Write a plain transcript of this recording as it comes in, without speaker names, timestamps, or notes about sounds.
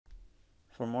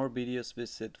For more videos,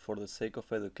 visit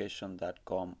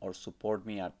forthesakeofeducation.com or support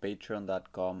me at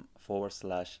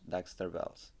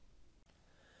patreon.com/DaxterBells.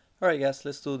 Alright guys,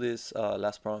 let's do this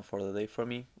last problem for the day for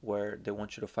me, where they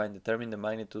want you to determine the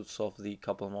magnitudes of the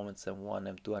couple moments M1,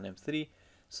 M2, and M3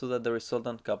 so that the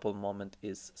resultant couple moment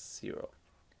is 0.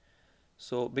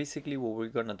 So basically what we're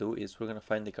going to do is we're going to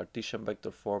find the Cartesian vector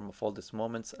form of all these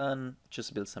moments and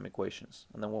just build some equations.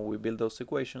 And then when we build those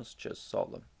equations, just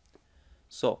solve them.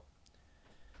 So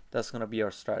that's going to be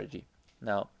our strategy.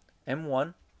 Now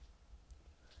M1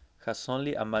 has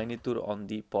only a magnitude on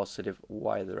the positive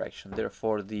y direction.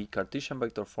 Therefore, the Cartesian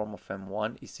vector form of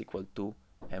M1 is equal to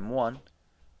M1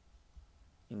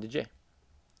 in the j.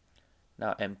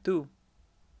 Now M2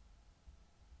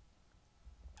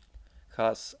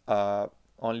 has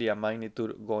only a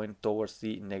magnitude going towards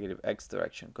the negative x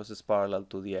direction because it's parallel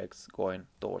to the x going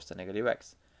towards the negative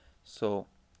x. So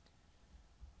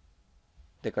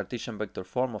the Cartesian vector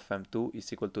form of M2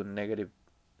 is equal to negative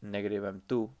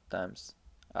M2 times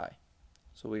I.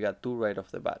 So we got 2 right off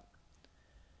the bat.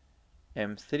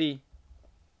 M3,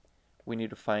 we need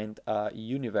to find a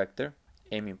univector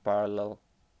aiming parallel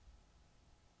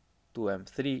to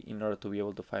M3 in order to be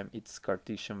able to find its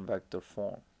Cartesian vector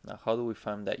form. Now how do we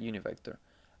find that univector?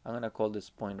 I'm going to call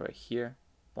this point right here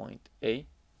point A.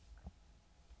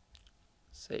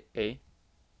 Say A.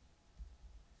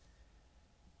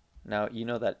 Now you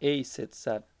know that A sits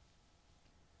at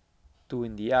 2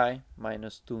 in the I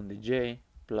minus 2 in the j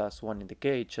plus 1 in the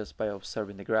k just by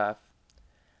observing the graph.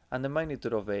 And the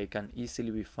magnitude of A can easily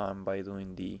be found by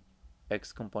doing the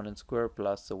x component square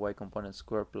plus the y component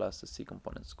square plus the c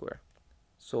component square.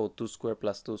 So 2 squared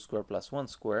plus 2 squared plus 1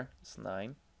 squared is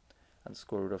 9, and the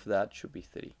square root of that should be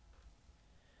 3.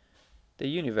 The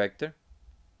univector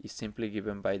is simply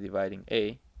given by dividing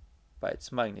A by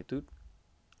its magnitude,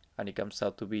 and it comes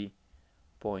out to be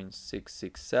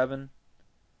 0.667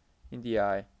 in the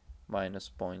I minus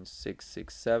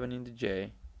 0.667 in the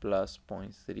j plus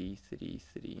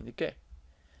 0.333 in the k.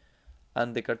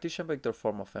 And the Cartesian vector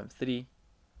form of M3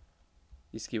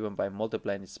 is given by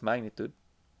multiplying its magnitude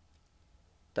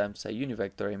times a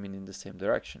univector aiming in the same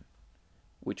direction,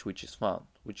 which is found,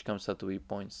 which comes out to be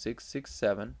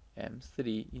 0.667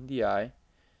 M3 in the I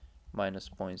minus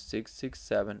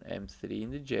 0.667 M3 in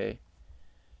the j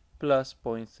plus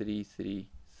 0.333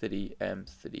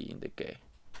 M3 in the k.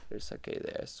 There's a k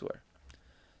there, I swear.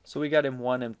 So we got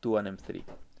M1, M2, and M3.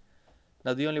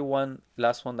 Now the only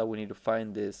last one that we need to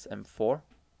find is M4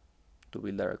 to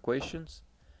build our equations.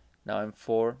 Now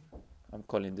M4, I'm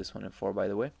calling this one M4 by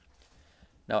the way.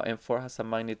 Now M4 has a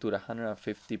magnitude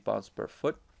 150 pounds per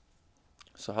foot.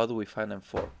 So how do we find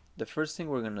M4? The first thing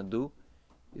we're going to do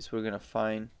is we're going to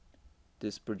find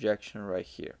this projection right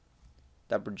here.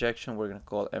 That projection we're going to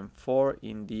call M4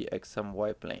 in the x and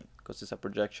y plane because it's a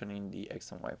projection in the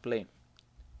x and y plane.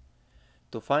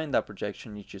 To find that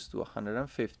projection, you just do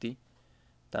 150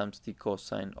 times the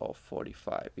cosine of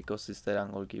 45 because it's the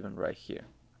angle given right here.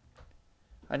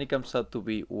 And it comes out to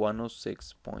be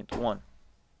 106.1. Let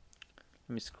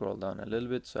me scroll down a little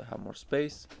bit so I have more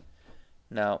space.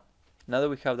 Now that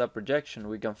we have that projection,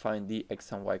 we can find the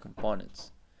x and y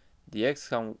components. The x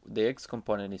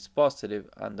component is positive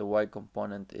and the y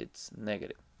component is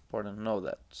negative. Important to know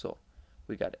that. So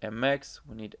we got mx,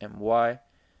 we need my,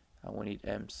 and we need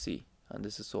mc. And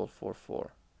this is all for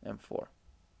M4.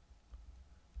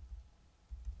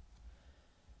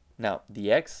 Now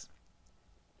the x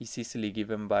is easily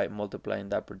given by multiplying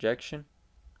that projection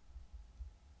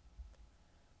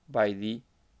by the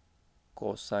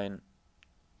cosine,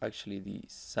 actually the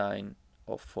sine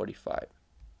of 45.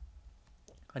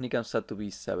 And it comes out to be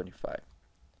 75.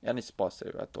 And it's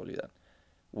positive, I told you that.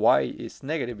 Y is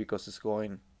negative because it's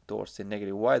going towards the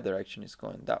negative y direction, it's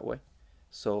going that way.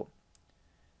 So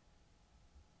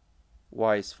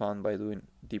y is found by doing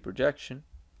the projection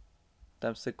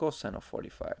times the cosine of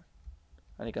 45.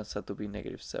 And it comes out to be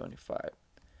negative 75.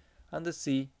 And the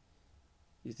c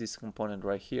is this component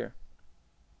right here,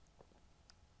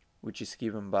 which is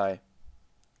given by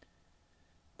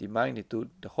the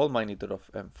magnitude, the whole magnitude of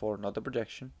M4, not the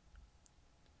projection,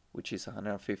 which is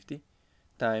 150,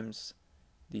 times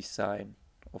the sine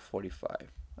of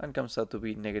 45, and comes out to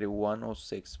be negative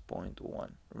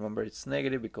 106.1. Remember, it's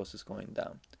negative because it's going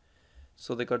down.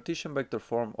 So the Cartesian vector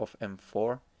form of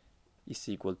M4 is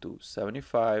equal to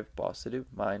 75 positive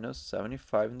minus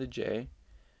 75 in the j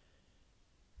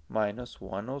minus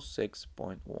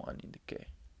 106.1 in the k.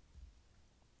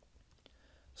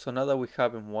 So now that we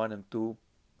have M1, M2,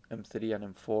 M3,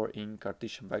 and M4 in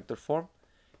Cartesian vector form,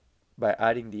 by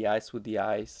adding the i's with the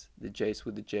i's, the j's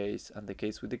with the j's, and the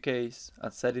k's with the k's,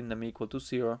 and setting them equal to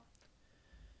 0,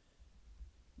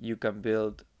 you can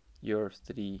build your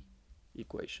 3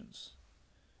 equations.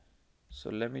 So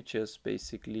let me just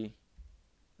basically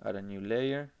add a new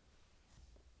layer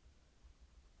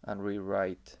and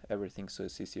rewrite everything so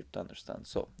it's easier to understand.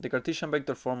 So the Cartesian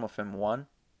vector form of M1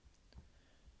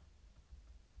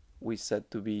 we set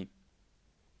to be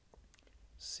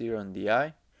 0 in the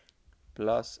I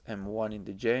plus M1 in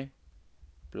the J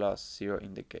plus 0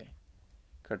 in the K.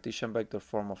 Cartesian vector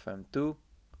form of M2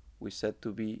 we set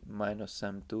to be minus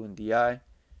M2 in the I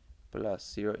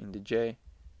plus 0 in the J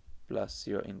plus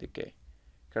 0 in the K.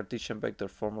 Cartesian vector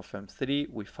form of M3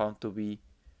 we found to be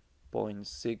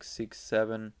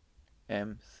 0.667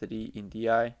 M3 in the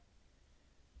I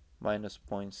minus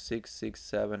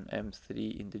 0.667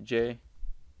 M3 in the J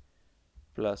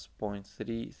plus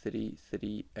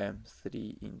 0.333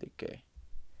 M3 in the K.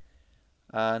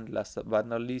 And last but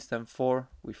not least, M4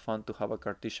 we found to have a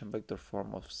Cartesian vector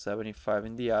form of 75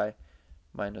 in the I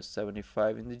minus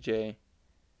 75 in the J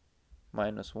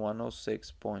minus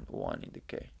 106.1 in the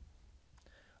K.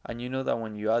 And you know that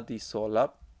when you add these all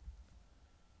up,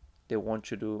 they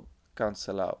want you to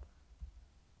cancel out.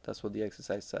 That's what the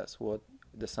exercise says. What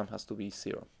the sum has to be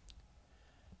 0.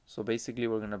 So basically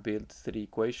we're going to build 3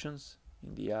 equations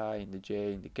in the I, in the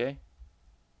J, in the K.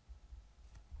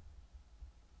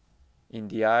 In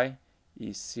the I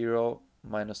is 0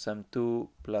 minus M2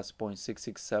 plus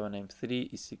 0.667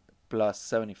 M3 is plus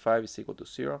 75 is equal to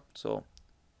 0. So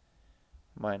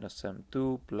minus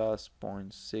M2 plus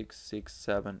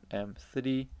 0.667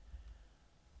 M3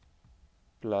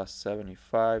 plus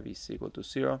 75 is equal to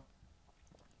 0.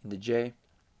 In the J,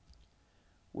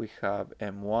 we have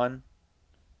M1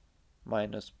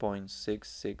 minus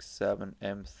 0.667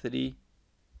 M3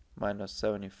 minus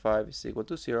 75 is equal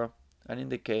to 0. And in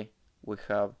the K, we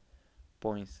have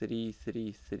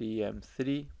 0.333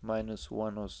 M3 minus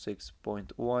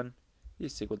 106.1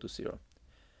 is equal to 0.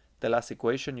 The last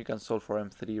equation you can solve for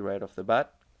M3 right off the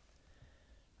bat,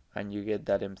 and you get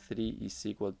that M3 is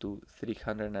equal to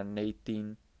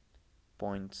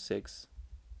 318.6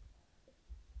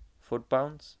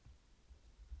 foot-pounds.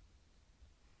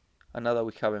 And now that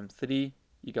we have M3,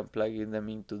 you can plug them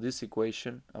into this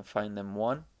equation and find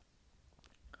M1,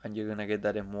 and you're gonna get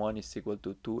that M1 is equal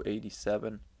to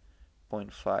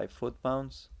 287.5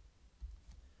 foot-pounds.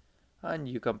 And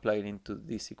you can plug it into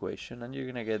this equation and you're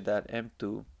gonna get that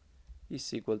M2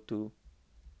 is equal to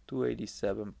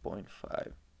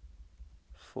 287.5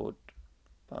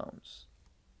 foot-pounds.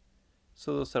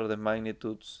 So those are the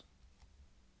magnitudes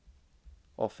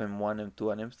of M1,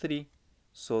 M2, and M3,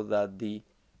 so that the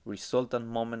resultant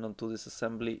moment onto this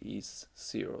assembly is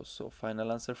 0. So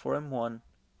final answer for M1,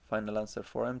 final answer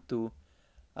for M2,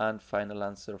 and final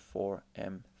answer for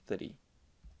M3.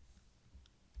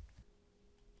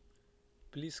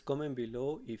 Please comment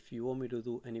below if you want me to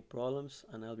do any problems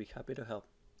and I'll be happy to help.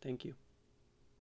 Thank you.